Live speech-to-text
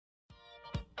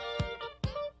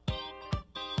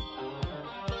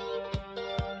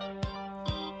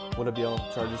What up, y'all?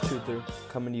 Chargers Truther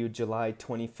coming to you July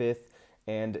 25th.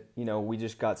 And, we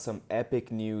just got some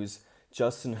epic news.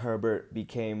 Justin Herbert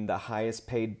became the highest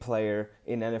paid player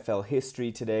in NFL history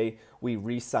today. We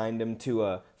re-signed him to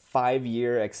a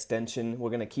 5-year extension. We're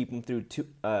going to keep him through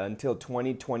until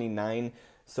 2029.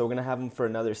 So we're going to have him for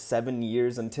another 7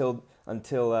 years until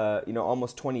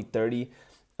almost 2030.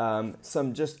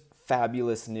 Some just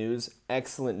fabulous news,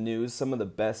 excellent news, some of the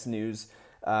best news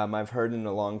I've heard in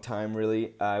a long time,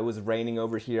 really. It was raining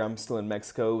over here. I'm still in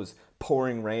Mexico. It was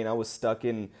pouring rain. I was stuck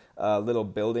in a little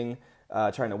building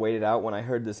trying to wait it out when I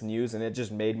heard this news, and it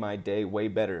just made my day way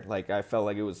better. Like, I felt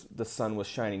like the sun was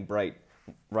shining bright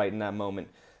right in that moment.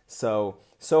 So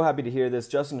happy to hear this.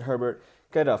 Justin Herbert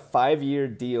got a 5-year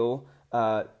deal,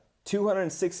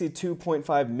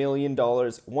 $262.5 million,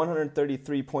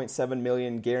 $133.7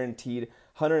 million guaranteed,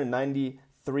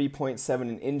 193.7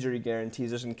 in injury guarantees,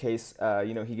 just in case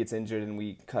he gets injured and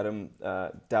we cut him.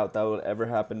 Doubt that will ever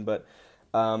happen, but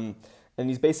and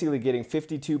he's basically getting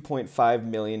 $52.5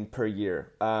 million per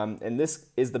year. And this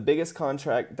is the biggest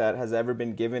contract that has ever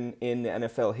been given in the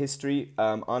NFL history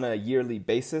on a yearly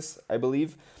basis, I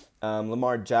believe.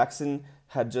 Lamar Jackson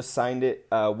had just signed it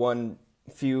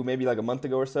maybe like a month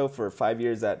ago or so for 5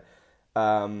 years at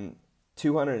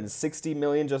 $260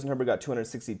 million. Justin Herbert got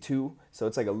 $262, so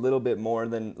it's like a little bit more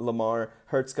than Lamar.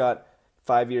 Hurts got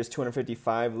 5 years,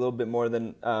 $255, a little bit more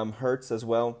than Hurts as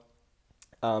well.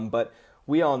 But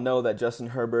we all know that Justin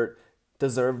Herbert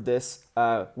deserved this.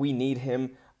 We need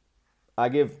him. I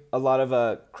give a lot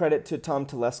of credit to Tom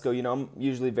Telesco. I'm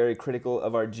usually very critical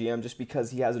of our GM just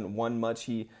because he hasn't won much.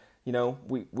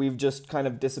 We've just kind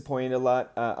of disappointed a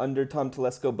lot under Tom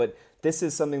Telesco, but this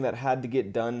is something that had to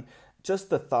get done. Just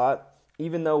the thought,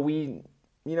 even though we,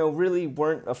 really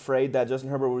weren't afraid that Justin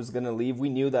Herbert was going to leave, we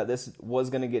knew that this was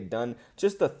going to get done.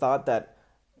 Just the thought that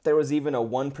there was even a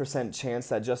 1% chance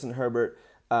that Justin Herbert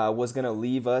was going to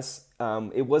leave us,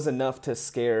 it was enough to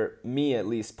scare me, at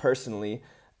least personally.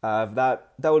 That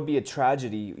would be a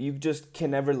tragedy. You just can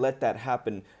never let that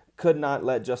happen. Could not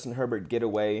let Justin Herbert get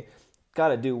away. Got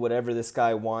to do whatever this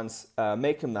guy wants.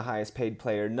 Make him the highest paid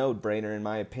player. No brainer, in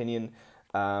my opinion.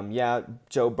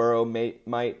 Joe Burrow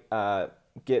might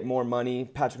get more money.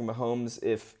 Patrick Mahomes,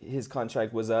 if his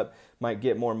contract was up, might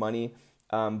get more money.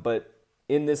 But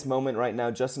in this moment right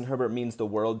now, Justin Herbert means the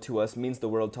world to us, means the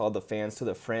world to all the fans, to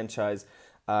the franchise.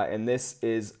 And this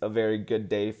is a very good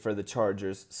day for the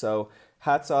Chargers. So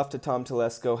hats off to Tom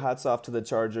Telesco. Hats off to the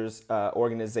Chargers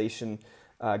organization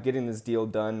getting this deal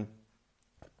done.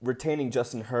 Retaining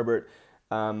Justin Herbert,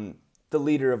 the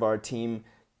leader of our team.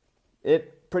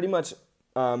 It pretty much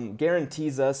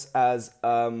guarantees us as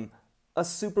a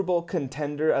Super Bowl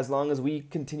contender as long as we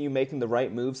continue making the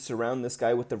right moves, surround this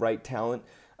guy with the right talent.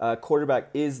 Quarterback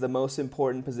is the most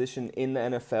important position in the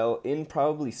NFL, in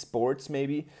probably sports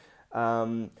maybe.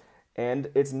 And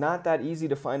it's not that easy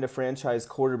to find a franchise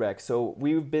quarterback. So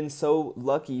we've been so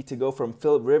lucky to go from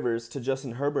Phillip Rivers to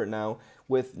Justin Herbert now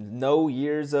with no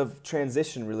years of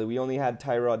transition, really. We only had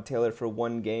Tyrod Taylor for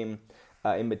one game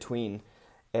in between.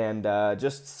 And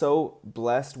just so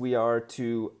blessed we are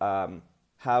to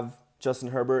have Justin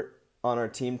Herbert on our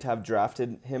team, to have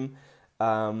drafted him.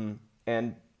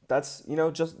 And that's,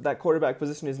 just that quarterback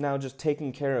position is now just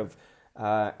taken care of.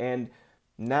 And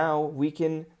now we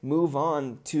can move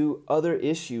on to other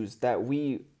issues that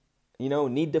we,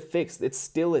 need to fix. It's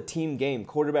still a team game.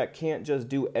 Quarterback can't just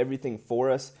do everything for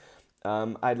us.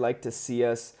 I'd like to see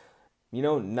us,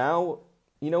 now,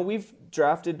 we've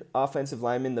drafted offensive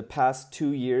linemen the past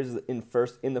 2 years in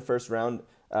the first round.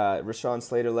 Rashawn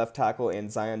Slater, left tackle,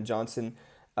 and Zion Johnson,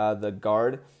 the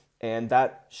guard. And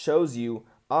that shows you,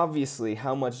 obviously,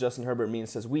 how much Justin Herbert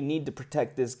means to us. We need to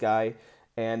protect this guy,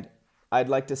 and I'd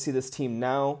like to see this team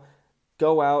now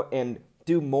go out and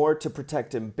do more to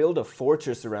protect him, build a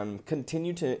fortress around him,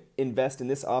 continue to invest in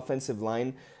this offensive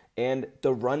line and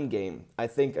the run game. I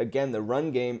think, again, the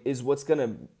run game is what's going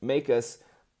to make us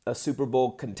a Super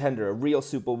Bowl contender, a real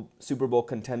Super Bowl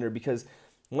contender, because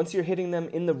once you're hitting them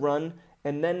in the run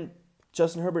and then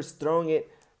Justin Herbert's throwing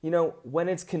it, when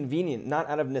it's convenient, not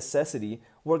out of necessity,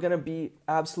 we're going to be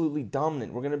absolutely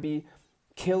dominant. We're going to be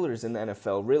killers in the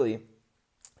NFL, really.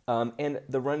 And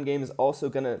the run game is also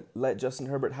going to let Justin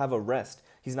Herbert have a rest.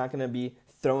 He's not going to be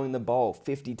throwing the ball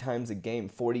 50 times a game,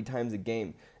 40 times a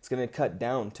game. It's going to cut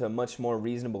down to a much more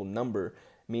reasonable number,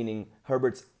 meaning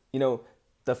Herbert's,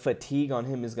 the fatigue on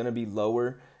him is going to be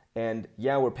lower. And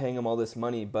yeah, we're paying him all this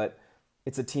money, but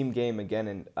it's a team game again.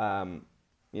 And,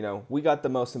 we got the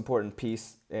most important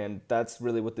piece, and that's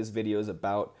really what this video is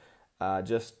about.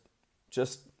 Just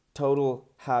total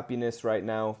happiness right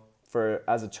now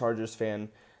as a Chargers fan,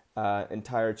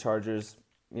 entire Chargers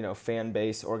fan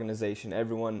base, organization,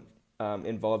 everyone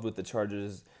involved with the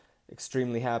Chargers is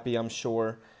extremely happy, I'm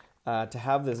sure. To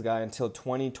have this guy until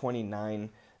 2029,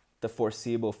 the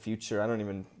foreseeable future. I'm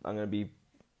going to be,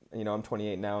 I'm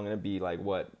 28 now. I'm going to be like,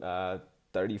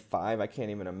 35? I can't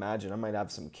even imagine. I might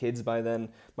have some kids by then,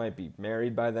 might be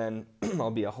married by then. I'll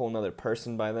be a whole nother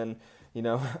person by then, I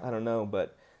don't know,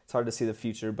 but it's hard to see the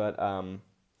future. But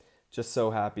just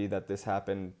so happy that this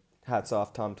happened. Hats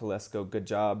off, Tom Telesco. Good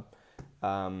job.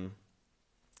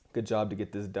 Good job to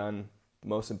get this done.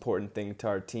 Most important thing to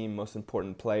our team, most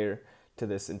important player to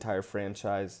this entire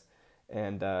franchise.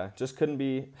 And just couldn't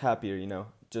be happier,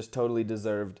 just totally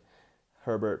deserved.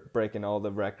 Herbert breaking all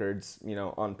the records,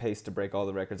 on pace to break all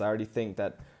the records. I already think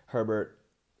that Herbert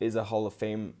is a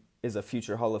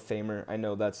future Hall of Famer. I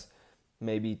know that's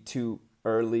maybe too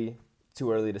early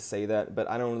to say that, but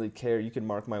I don't really care. You can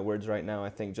mark my words right now. I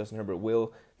think Justin Herbert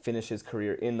will finish his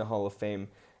career in the Hall of Fame,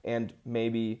 and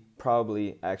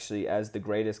probably actually as the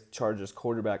greatest Chargers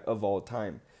quarterback of all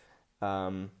time.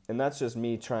 And that's just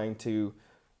me trying to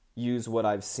use what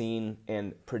I've seen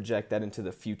and project that into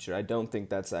the future. I don't think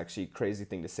that's actually a crazy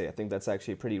thing to say. I think that's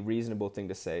actually a pretty reasonable thing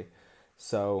to say.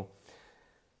 So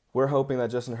we're hoping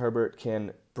that Justin Herbert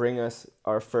can bring us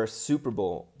our first Super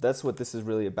Bowl. That's what this is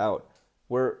really about.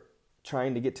 We're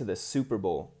trying to get to the Super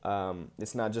Bowl.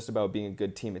 It's not just about being a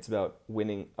good team. It's about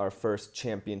winning our first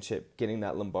championship, getting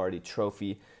that Lombardi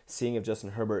trophy, seeing if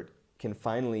Justin Herbert can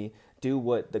finally do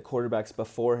what the quarterbacks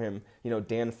before him,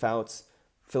 Dan Fouts,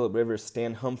 Phillip Rivers,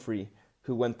 Stan Humphrey,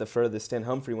 who went the furthest. Stan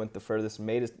Humphrey went the furthest,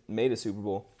 made a Super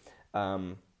Bowl.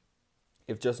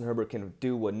 If Justin Herbert can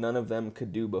do what none of them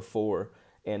could do before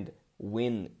and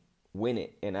win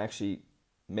it and actually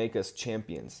make us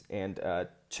champions and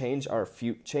change our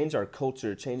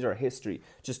culture, change our history,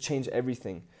 just change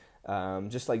everything.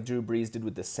 Just like Drew Brees did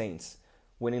with the Saints,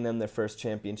 winning them their first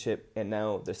championship, and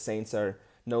now the Saints are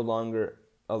no longer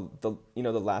the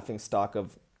laughing stock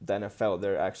of the NFL.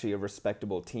 They're actually a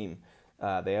respectable team.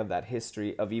 They have that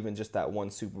history of even just that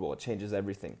one Super Bowl. It changes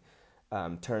everything.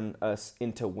 Turn us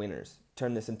into winners.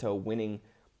 Turn this into a winning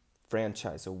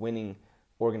franchise, a winning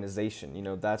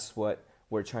organization. That's what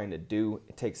we're trying to do.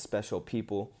 It takes special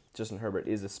people. Justin Herbert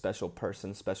is a special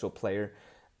person, special player.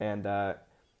 And, I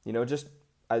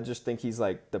just think he's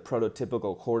like the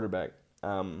prototypical quarterback.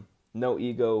 No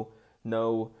ego,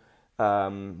 nothing.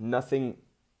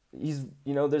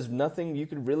 There's nothing you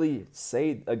could really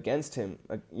say against him.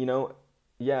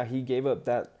 Yeah, he gave up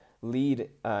that lead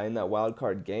in that wild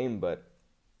card game, but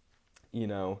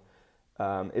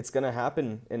it's gonna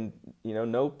happen. And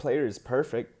no player is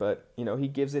perfect, but he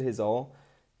gives it his all,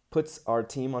 puts our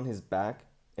team on his back,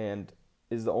 and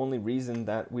is the only reason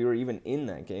that we were even in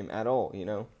that game at all.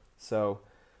 So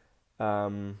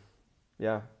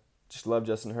yeah, just love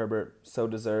Justin Herbert. So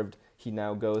deserved. He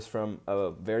now goes from a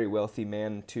very wealthy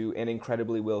man to an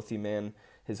incredibly wealthy man.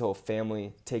 His whole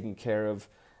family taken care of.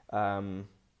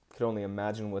 Could only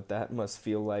imagine what that must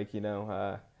feel like,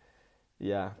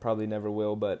 Yeah, probably never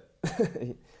will, but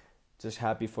just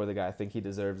happy for the guy. I think he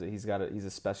deserves it. He's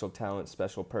a special talent,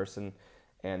 special person.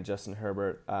 And Justin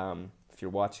Herbert, if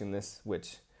you're watching this,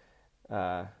 which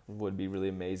would be really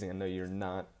amazing. I know you're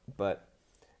not, but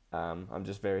I'm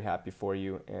just very happy for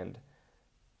you, and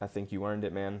I think you earned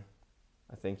it, man.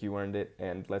 I think you earned it,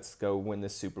 and let's go win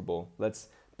this Super Bowl. Let's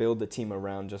build the team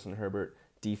around Justin Herbert.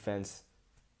 Defense,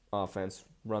 offense,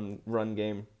 run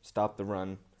game, stop the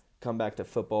run, come back to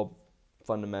football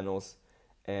fundamentals,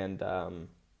 and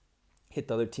hit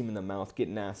the other team in the mouth, get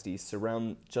nasty,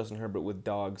 surround Justin Herbert with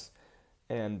dogs,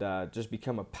 and just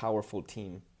become a powerful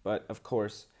team. But, of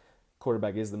course,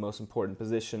 quarterback is the most important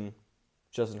position.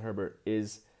 Justin Herbert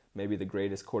is maybe the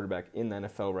greatest quarterback in the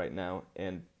NFL right now,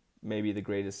 and maybe the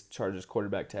greatest Chargers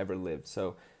quarterback to ever live.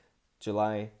 So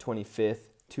July 25th,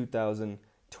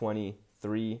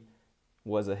 2023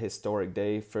 was a historic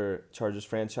day for Chargers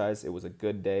franchise. It was a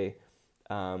good day,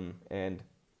 and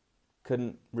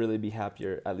couldn't really be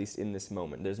happier, at least in this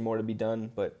moment. There's more to be done,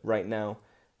 but right now,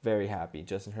 very happy.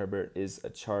 Justin Herbert is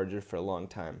a Charger for a long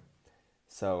time.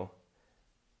 So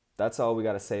that's all we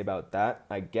got to say about that,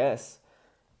 I guess.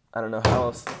 I don't know how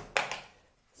else.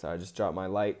 Sorry, I just dropped my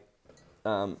light.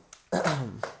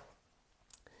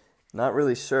 Not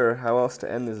really sure how else to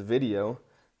end this video,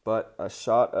 but a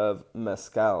shot of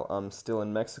mezcal. I'm still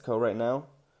in Mexico right now.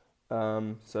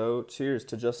 So cheers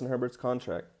to Justin Herbert's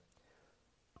contract.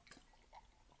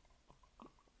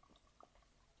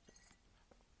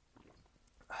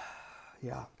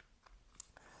 Yeah.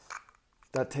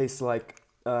 That tastes like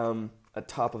a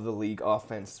top of the league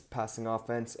offense, passing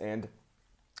offense, and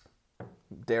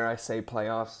dare I say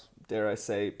playoffs, dare I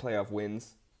say playoff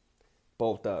wins.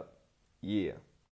 Bolt up. Yeah.